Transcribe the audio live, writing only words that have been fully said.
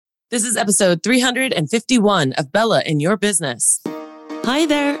This is episode 351 of Bella in Your Business. Hi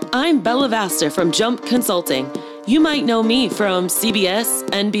there, I'm Bella Vasta from Jump Consulting. You might know me from CBS,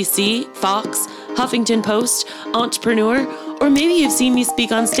 NBC, Fox, Huffington Post, Entrepreneur, or maybe you've seen me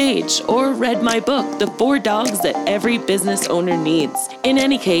speak on stage or read my book, The 4 Dogs That Every Business Owner Needs. In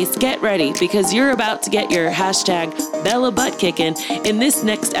any case, get ready because you're about to get your hashtag Bella butt kicking in this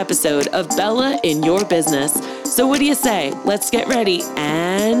next episode of Bella in Your Business. So what do you say? Let's get ready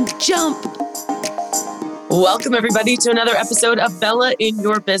and jump. Welcome everybody to another episode of Bella in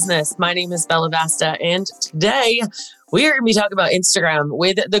Your Business. My name is Bella Vasta and today we are going to be talking about Instagram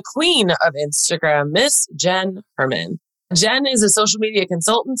with the queen of Instagram, Miss Jenn Herman. Jenn is a social media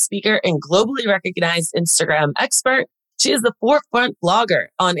consultant, speaker, and globally recognized Instagram expert. She is the forefront blogger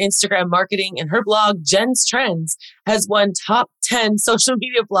on Instagram marketing, and her blog, Jenn's Trends, has won top 10 social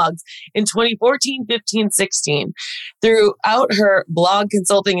media blogs in 2014, 15, 16. Throughout her blog,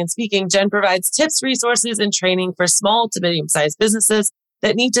 consulting, and speaking, Jenn provides tips, resources, and training for small to medium-sized businesses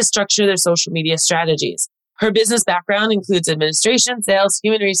that need to structure their social media strategies. Her business background includes administration, sales,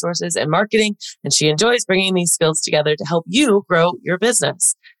 human resources, and marketing, and she enjoys bringing these skills together to help you grow your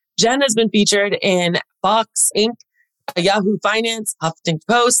business. Jenn has been featured in Fox, Inc., Yahoo Finance, Huffington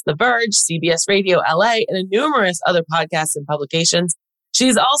Post, The Verge, CBS Radio LA, and numerous other podcasts and publications.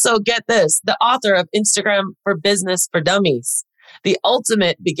 She's also, get this, the author of Instagram for Business for Dummies, the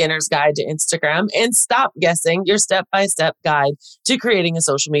ultimate beginner's guide to Instagram, and Stop Guessing, your step-by-step guide to creating a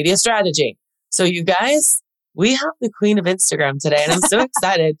social media strategy. So you guys, we have the queen of Instagram today, and I'm so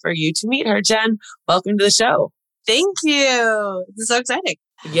excited for you to meet her. Jenn, welcome to the show. Thank you. This is so exciting.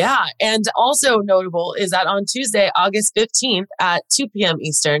 Yeah. And also notable is that on Tuesday, August 15th at 2 p.m.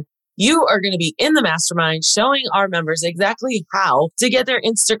 Eastern, you are going to be in the mastermind showing our members exactly how to get their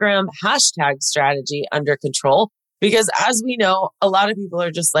Instagram hashtag strategy under control. Because as we know, a lot of people are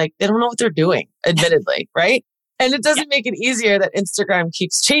just like, they don't know what they're doing, admittedly, right? And it doesn't make it easier that Instagram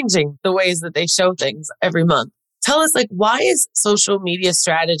keeps changing the ways that they show things every month. Tell us, why is social media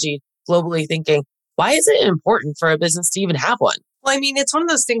strategy, globally thinking, why is it important for a business to even have one? Well, I mean, it's one of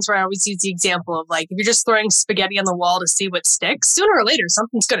those things where I always use the example of if you're just throwing spaghetti on the wall to see what sticks, sooner or later,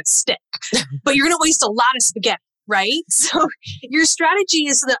 something's going to stick. But you're going to waste a lot of spaghetti, right? So your strategy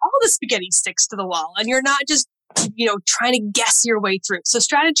is so that all the spaghetti sticks to the wall and you're not just trying to guess your way through. So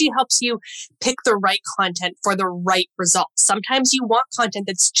strategy helps you pick the right content for the right results. Sometimes you want content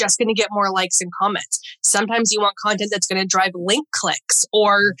that's just going to get more likes and comments. Sometimes you want content that's going to drive link clicks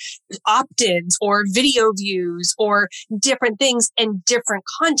or opt-ins or video views or different things, and different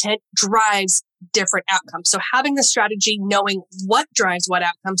content drives different outcomes. So having the strategy, knowing what drives what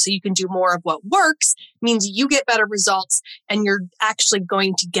outcome so you can do more of what works, means you get better results and you're actually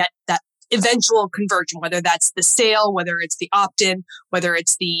going to get that eventual conversion, whether that's the sale, whether it's the opt-in, whether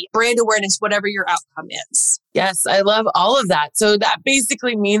it's the brand awareness, whatever your outcome is. Yes, I love all of that. So that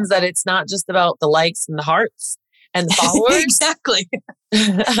basically means that it's not just about the likes and the hearts and the followers. Exactly.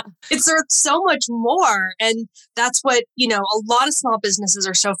 It's so much more. And that's what, a lot of small businesses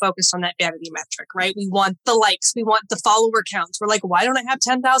are so focused on that vanity metric, right? We want the likes, we want the follower counts. We're like, why don't I have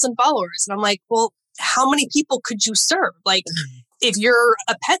 10,000 followers? And I'm like, well, how many people could you serve? If you're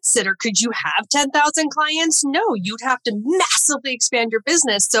a pet sitter, could you have 10,000 clients? No, you'd have to massively expand your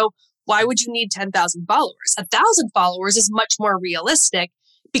business. So why would you need 10,000 followers? 1,000 followers is much more realistic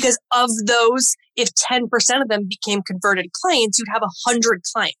because of those, if 10% of them became converted clients, you'd have 100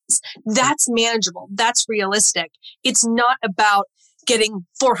 clients. That's manageable. That's realistic. It's not about getting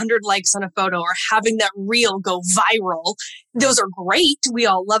 400 likes on a photo or having that reel go viral. Those are great. We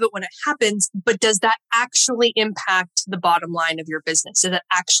all love it when it happens, but does that actually impact the bottom line of your business? Does it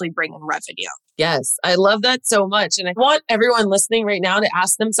actually bring in revenue? Yes, I love that so much. And I want everyone listening right now to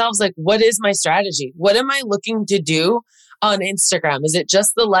ask themselves, what is my strategy? What am I looking to do on Instagram? Is it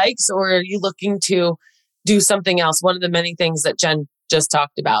just the likes, or are you looking to do something else? One of the many things that Jenn just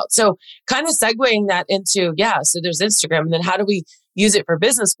talked about. So kind of segueing that into, so there's Instagram, and then how do we use it for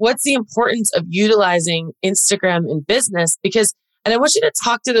business? What's the importance of utilizing Instagram in business? And I want you to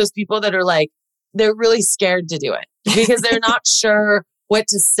talk to those people that are they're really scared to do it because they're not sure what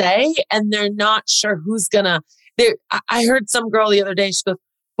to say and they're not sure who's gonna. I heard some girl the other day, she goes,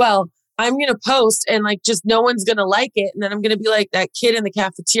 well, I'm going to post and just no one's going to like it. And then I'm going to be like that kid in the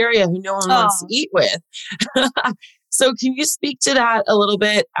cafeteria who no one wants to eat with. So can you speak to that a little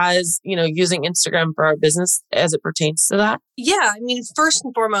bit as, using Instagram for our business as it pertains to that? Yeah, I mean, first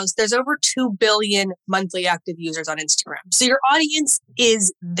and foremost, there's over 2 billion monthly active users on Instagram. So your audience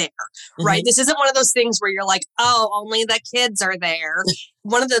is there, right? This isn't one of those things where you're like, oh, only the kids are there.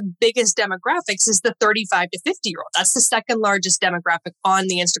 One of the biggest demographics is the 35 to 50-year-old. That's the second largest demographic on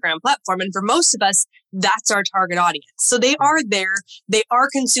the Instagram platform. And for most of us, that's our target audience. So they are there. They are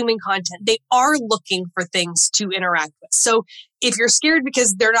consuming content. They are looking for things to interact with. So if you're scared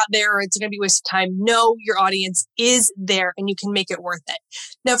because they're not there or it's going to be a waste of time, no, your audience is there and you can make it worth it.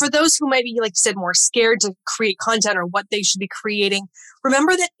 Now, for those who might be, like you said, more scared to create content or what they should be creating,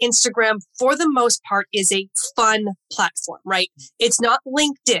 remember that Instagram, for the most part, is a fun platform, right? It's not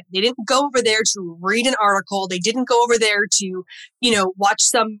LinkedIn. They didn't go over there to read an article. They didn't go over there to, watch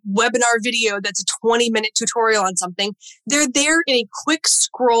some webinar video that's a 20-minute tutorial on something. They're there in a quick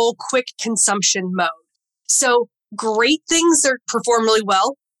scroll, quick consumption mode. So great things that perform really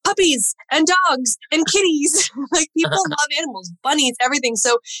well. Puppies and dogs and kitties. Like, people love animals, bunnies, everything.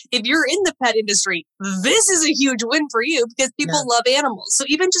 So if you're in the pet industry, this is a huge win for you because people love animals. So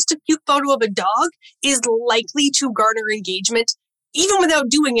even just a cute photo of a dog is likely to garner engagement even without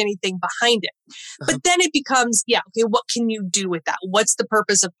doing anything behind it. But then it becomes, okay, what can you do with that? What's the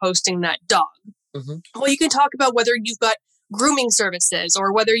purpose of posting that dog? Well, you can talk about whether you've got grooming services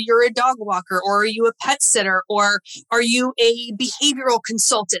or whether you're a dog walker or are you a pet sitter or are you a behavioral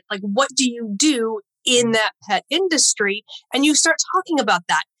consultant? Like, what do you do in that pet industry? And you start talking about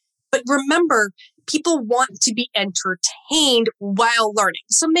that. But remember, people want to be entertained while learning.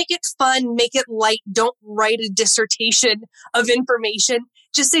 So make it fun, make it light. Don't write a dissertation of information.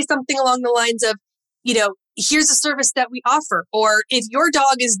 Just say something along the lines of, here's a service that we offer. Or if your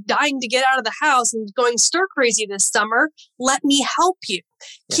dog is dying to get out of the house and going stir crazy this summer, let me help you.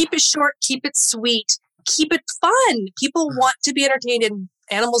 Yeah. Keep it short, keep it sweet, keep it fun. People want to be entertained and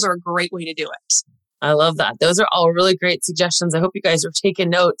animals are a great way to do it. I love that. Those are all really great suggestions. I hope you guys are taking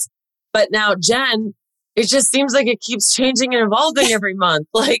notes. But now, Jenn, it just seems like it keeps changing and evolving every month.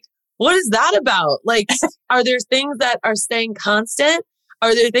 Like, what is that about? Like, are there things that are staying constant?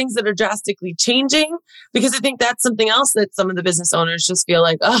 Are there things that are drastically changing? Because I think that's something else that some of the business owners just feel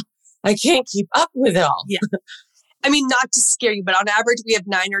like, oh, I can't keep up with it all. Yeah. I mean, not to scare you, but on average, we have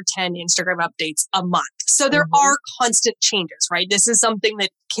 9 or 10 Instagram updates a month. So there are constant changes, right? This is something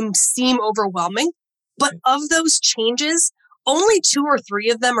that can seem overwhelming. But of those changes, only 2 or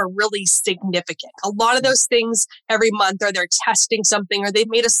 3 of them are really significant. A lot of those things every month are they're testing something or they've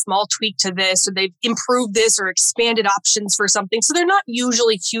made a small tweak to this or they've improved this or expanded options for something. So they're not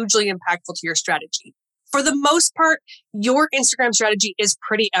usually hugely impactful to your strategy. For the most part, your Instagram strategy is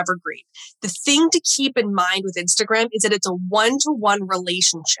pretty evergreen. The thing to keep in mind with Instagram is that it's a one-to-one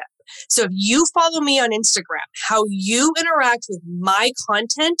relationship. So if you follow me on Instagram, how you interact with my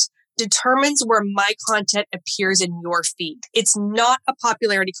content determines where my content appears in your feed. It's not a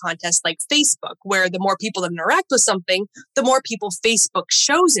popularity contest like Facebook, where the more people that interact with something, the more people Facebook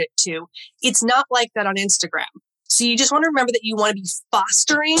shows it to. It's not like that on Instagram. So you just want to remember that you want to be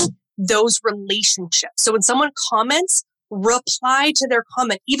fostering those relationships. So when someone comments, reply to their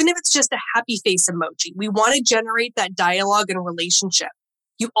comment, even if it's just a happy face emoji. We want to generate that dialogue and relationship.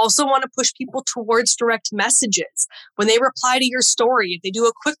 You also want to push people towards direct messages. When they reply to your story, if they do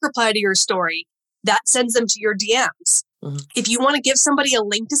a quick reply to your story, that sends them to your DMs. If you want to give somebody a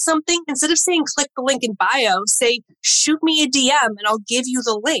link to something, instead of saying click the link in bio, say shoot me a DM and I'll give you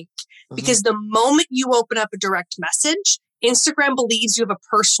the link. Because the moment you open up a direct message, Instagram believes you have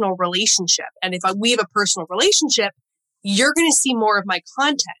a personal relationship. And if we have a personal relationship, you're going to see more of my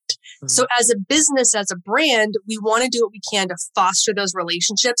content. So as a business, as a brand, we want to do what we can to foster those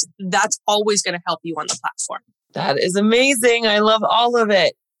relationships. That's always going to help you on the platform. That is amazing. I love all of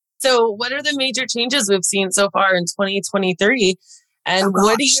it. So what are the major changes we've seen so far in 2023? And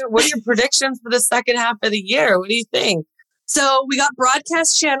what are your predictions for the second half of the year? What do you think? So we got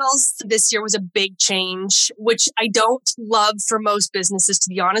broadcast channels. This year was a big change, which I don't love for most businesses. To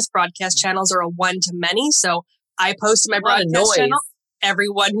be honest, broadcast channels are a one-to-many. So I post my broadcast channel.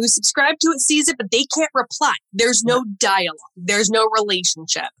 Everyone who's subscribed to it sees it, but they can't reply. There's no dialogue. There's no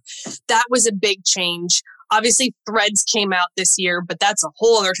relationship. That was a big change. Obviously, Threads came out this year, but that's a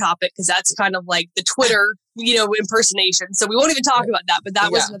whole other topic because that's kind of like the Twitter, impersonation. So we won't even talk about that, but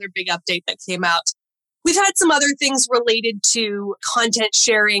that was another big update that came out. We've had some other things related to content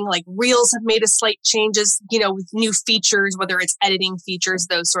sharing, like Reels have made a slight changes, with new features, whether it's editing features,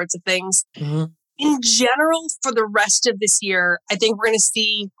 those sorts of things. In general, for the rest of this year, I think we're going to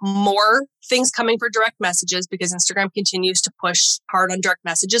see more things coming for direct messages because Instagram continues to push hard on direct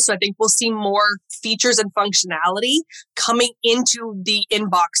messages. So I think we'll see more features and functionality coming into the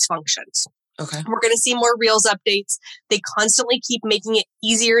inbox functions. Okay. We're going to see more Reels updates. They constantly keep making it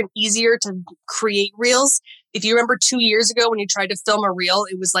easier and easier to create Reels. If you remember 2 years ago when you tried to film a Reel,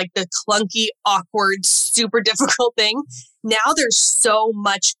 it was like the clunky, awkward, super difficult thing. Now there's so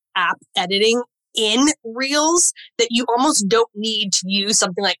much app editing in Reels that you almost don't need to use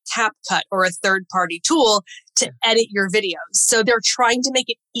something like CapCut or a third-party tool to edit your videos. So they're trying to make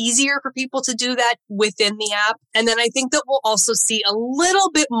it easier for people to do that within the app. And then I think that we'll also see a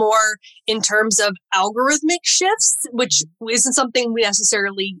little bit more in terms of algorithmic shifts, which isn't something we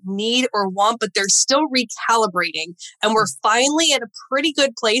necessarily need or want, but they're still recalibrating. And we're finally at a pretty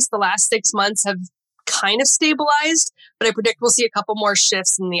good place. The last 6 months have kind of stabilized, but I predict we'll see a couple more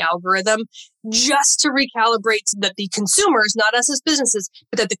shifts in the algorithm just to recalibrate so that the consumers, not us as businesses,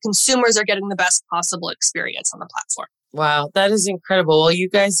 but that the consumers are getting the best possible experience on the platform. Wow, that is incredible. Well, you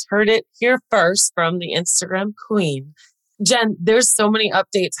guys heard it here first from the Instagram queen. Jenn, there's so many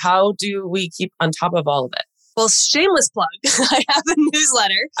updates. How do we keep on top of all of it? Well, shameless plug. I have a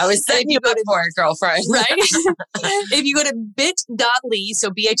newsletter. I was setting you up for it, girlfriend. Right? If you go to bit.ly, so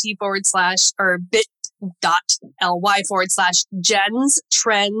bit/, or bit.ly/Jenn's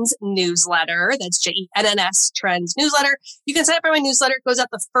Trends Newsletter. That's JENNS Trends Newsletter. You can sign up for my newsletter. It goes out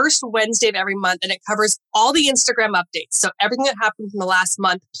the first Wednesday of every month, and it covers all the Instagram updates. So everything that happened from the last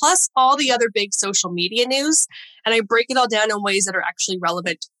month, plus all the other big social media news. And I break it all down in ways that are actually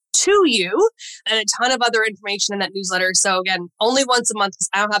relevant to you, and a ton of other information in that newsletter. So again, only once a month, because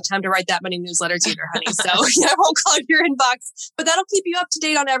I don't have time to write that many newsletters either, honey. So I won't clog your inbox, but that'll keep you up to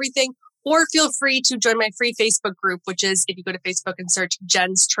date on everything. Or feel free to join my free Facebook group, which is if you go to Facebook and search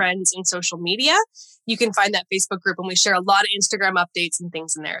Jenn's Trends in Social Media, you can find that Facebook group, and we share a lot of Instagram updates and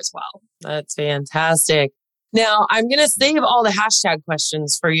things in there as well. That's fantastic. Now, I'm going to save all the hashtag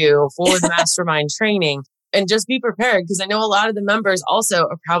questions for you for the mastermind training. And just be prepared, because I know a lot of the members also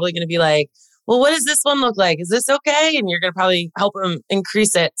are probably going to be like, well, what does this one look like? Is this okay? And you're going to probably help them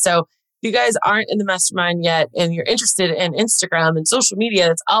increase it. So if you guys aren't in the mastermind yet and you're interested in Instagram and social media,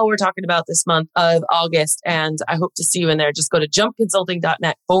 that's all we're talking about this month of August. And I hope to see you in there. Just go to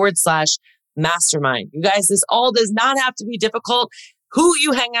jumpconsulting.net/mastermind. You guys, this all does not have to be difficult. Who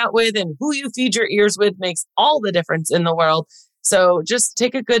you hang out with and who you feed your ears with makes all the difference in the world. So just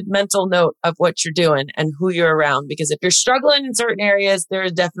take a good mental note of what you're doing and who you're around, because if you're struggling in certain areas, there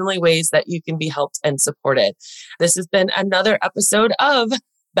are definitely ways that you can be helped and supported. This has been another episode of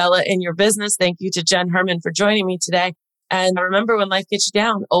Bella in Your Business. Thank you to Jenn Herman for joining me today. And remember, when life gets you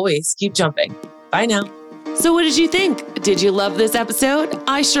down, always keep jumping. Bye now. So what did you think? Did you love this episode?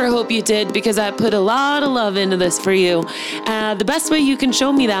 I sure hope you did, because I put a lot of love into this for you. The best way you can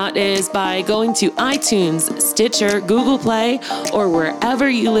show me that is by going to iTunes, Stitcher, Google Play, or wherever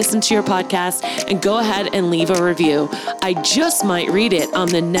you listen to your podcast, and go ahead and leave a review. I just might read it on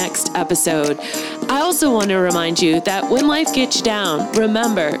the next episode. I also want to remind you that when life gets you down,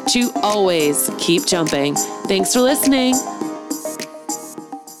 remember to always keep jumping. Thanks for listening.